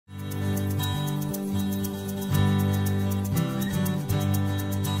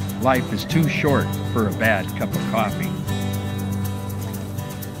Life is too short for a bad cup of coffee.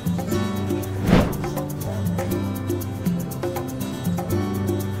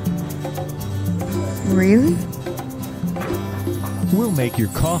 Really? We'll make your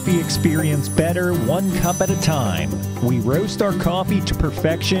coffee experience better one cup at a time. We roast our coffee to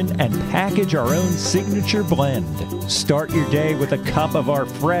perfection and package our own signature blend. Start your day with a cup of our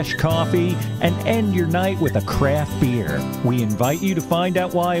fresh coffee and end your night with a craft beer. We invite you to find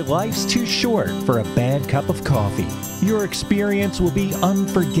out why life's too short for a bad cup of coffee. Your experience will be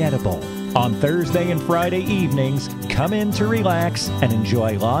unforgettable. On Thursday and Friday evenings, come in to relax and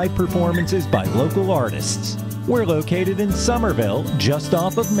enjoy live performances by local artists. We're located in Somerville, just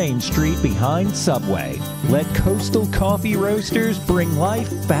off of Main Street behind Subway. Let Coastal Coffee Roasters bring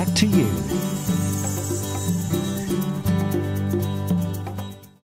life back to you.